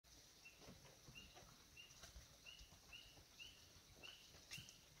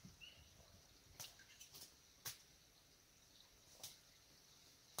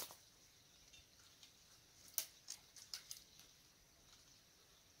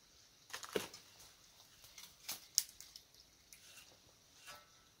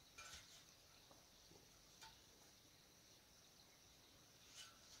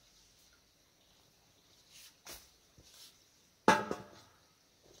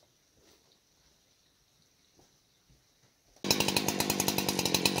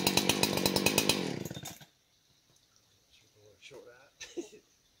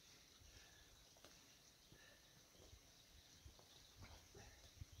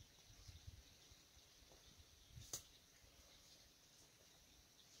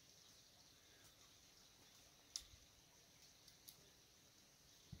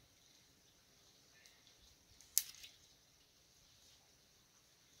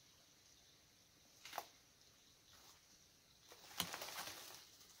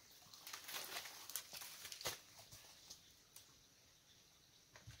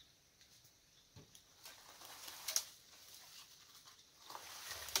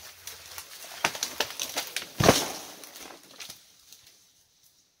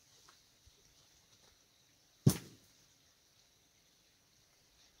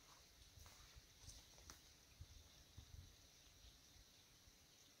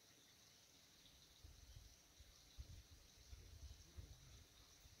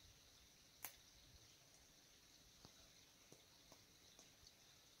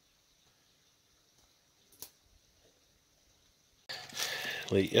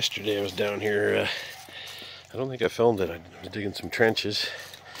Late yesterday I was down here, I don't think I filmed it, I was digging some trenches,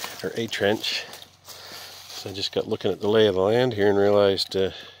 or a trench. So I just got looking at the lay of the land here and realized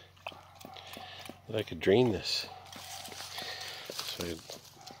that I could drain this. So I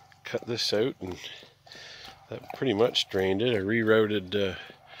cut this out and that pretty much drained it. I rerouted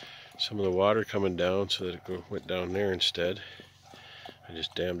some of the water coming down so that it went down there instead. I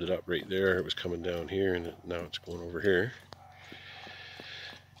just dammed it up right there. It was coming down here and now it's going over here.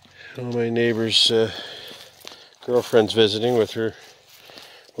 One of my neighbor's girlfriend's visiting with her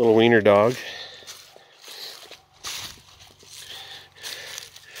little wiener dog.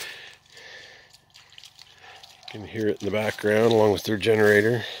 You can hear it in the background along with their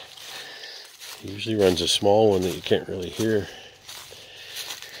generator. He usually runs a small one that you can't really hear.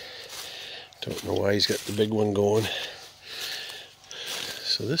 Don't know why he's got the big one going.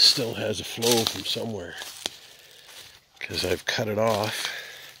 So this still has a flow from somewhere because I've cut it off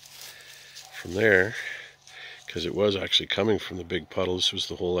from there because it was actually coming from the big puddle. This was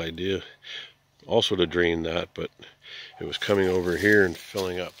the whole idea, also to drain that, but it was coming over here and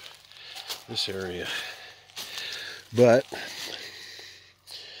filling up this area. But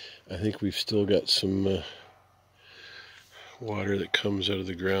I think we've still got some water that comes out of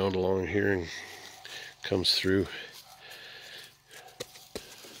the ground along here and comes through.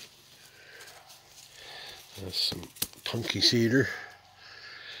 That's some punky cedar.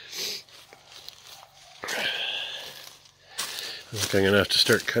 I think I'm going to have to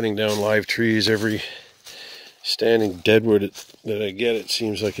start cutting down live trees. Every standing deadwood that I get, it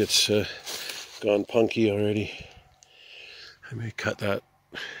seems like it's gone punky already. I may cut that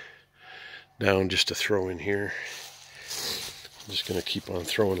down just to throw in here. I'm just going to keep on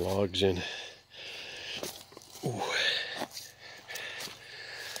throwing logs in. Ooh.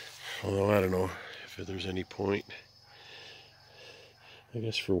 Although I don't know if there's any point, I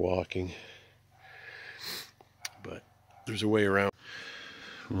guess, for walking, but there's a way around.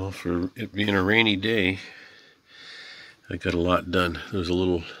 Well, for it being a rainy day, I got a lot done. There was a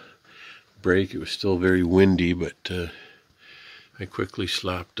little break. It was still very windy, but I quickly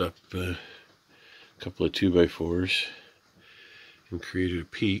slapped up a couple of 2x4s and created a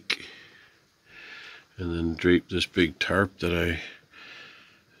peak, and then draped this big tarp that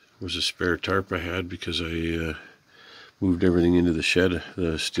was a spare tarp I had because I moved everything into the shed,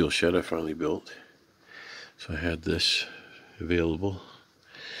 the steel shed I finally built. So I had this available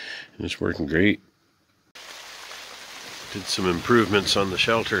and it's working great. Did some improvements on the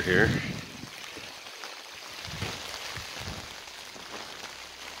shelter here.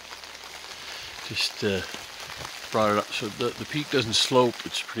 Just brought it up so the peak doesn't slope,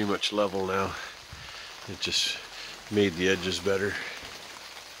 it's pretty much level now. It just made the edges better.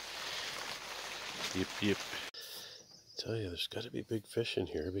 Yep, yep. I tell you, there's got to be big fish in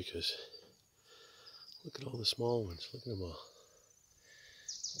here because look at all the small ones. Look at them all.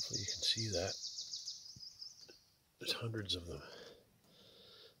 Hopefully you can see that. There's hundreds of them.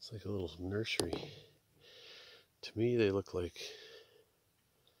 It's like a little nursery. To me, they look like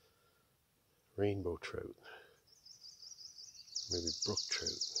rainbow trout. Maybe brook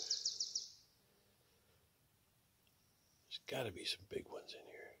trout. There's got to be some big ones in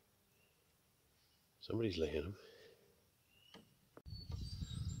here. Somebody's laying them.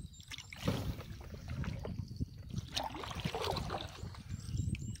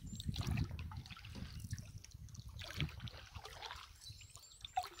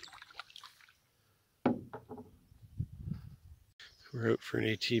 We're out for an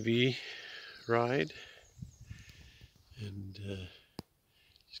ATV ride and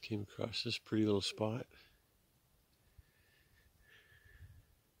just came across this pretty little spot.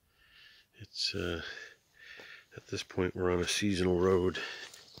 It's at this point we're on a seasonal road,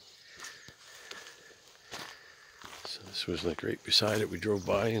 so this was like right beside it. We drove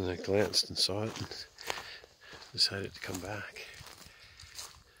by and I glanced and saw it and decided to come back.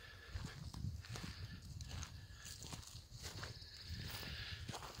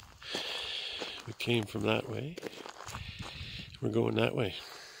 We came from that way. We're going that way.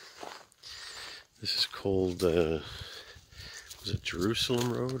 This is called was it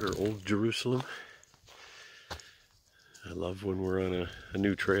Jerusalem Road or Old Jerusalem? I love when we're on a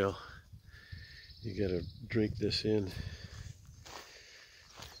new trail. You gotta drink this in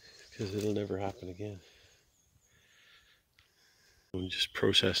because it'll never happen again. I'm just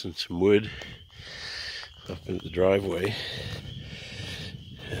processing some wood up in the driveway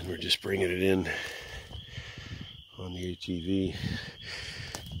and we're just bringing it in on the ATV.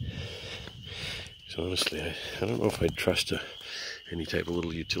 So honestly, I don't know if I'd trust any type of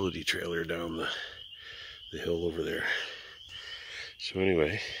little utility trailer down the hill over there. So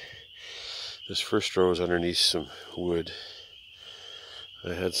anyway, this first row is underneath some wood.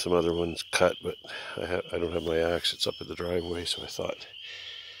 I had some other ones cut, but I don't have my axe. It's up at the driveway, so I thought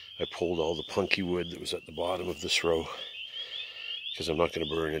I pulled all the punky wood that was at the bottom of this row, because I'm not going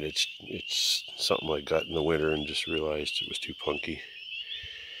to burn it. It's something I got in the winter and just realized it was too punky.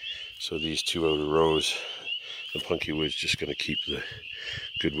 So these two outer rows, the punky wood's just going to keep the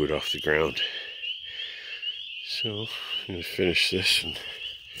good wood off the ground. So I'm going to finish this and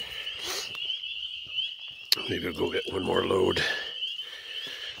maybe I'll go get one more load.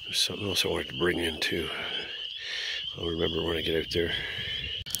 There's something else I wanted to bring in too. I'll remember when I get out there.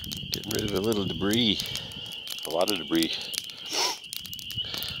 Getting rid of a little debris. A lot of debris.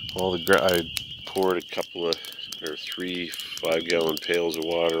 I poured a couple of, or 3 5-gallon pails of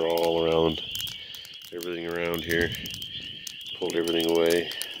water all around, everything around here. Pulled everything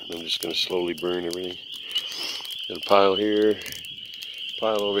away. I'm just going to slowly burn everything. Got a pile here,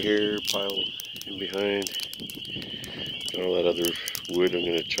 pile over here, pile in behind. Got all that other wood I'm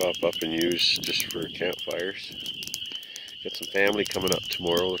going to chop up and use just for campfires. Got some family coming up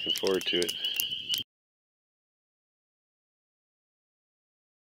tomorrow, looking forward to it.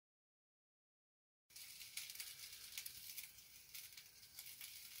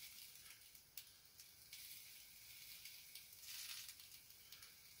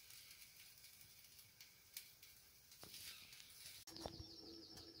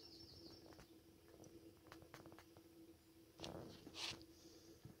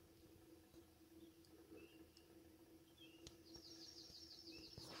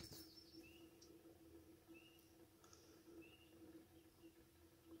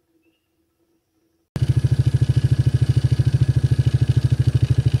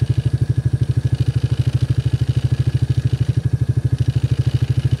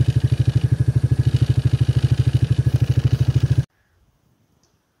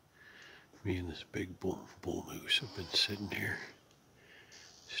 Me and this big bull moose have been sitting here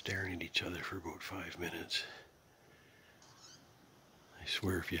staring at each other for about 5 minutes. I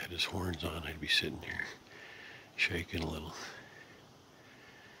swear if you had his horns on, I'd be sitting here shaking a little.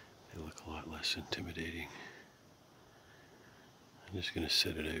 They look a lot less intimidating. I'm just going to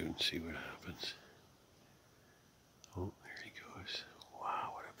sit it out and see what happens. Oh, there he goes.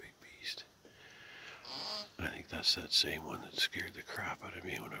 Wow, what a big beast. I think that's that same one that scared the crap out of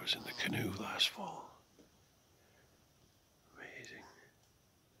me when I was in the canoe last fall. Amazing.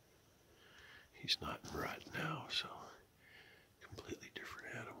 He's not in rut now, so completely different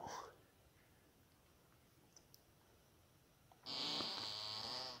animal.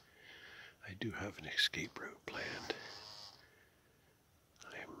 I do have an escape route planned.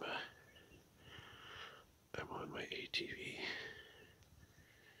 I'm on my ATV.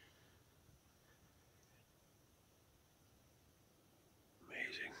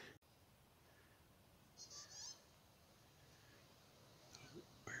 Amazing.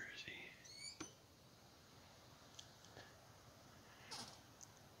 Where is he?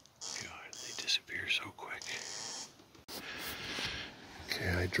 God, they disappear so quick.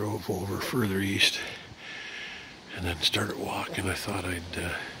 Okay, I drove over further east and then started walking. I thought I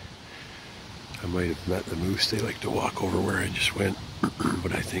might have met the moose. They like to walk over where I just went,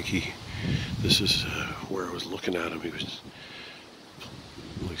 but I think this is where I was looking at him. He was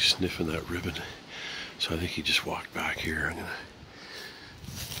like sniffing that ribbon. So I think he just walked back here. I'm gonna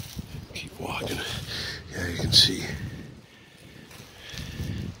keep walking. Yeah, you can see.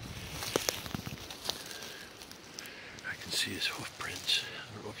 I can see his hoof prints.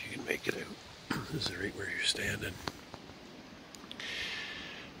 I don't know if you can make it out. This is right where you're standing.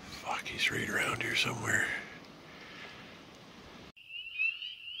 Fuck, he's right around here somewhere.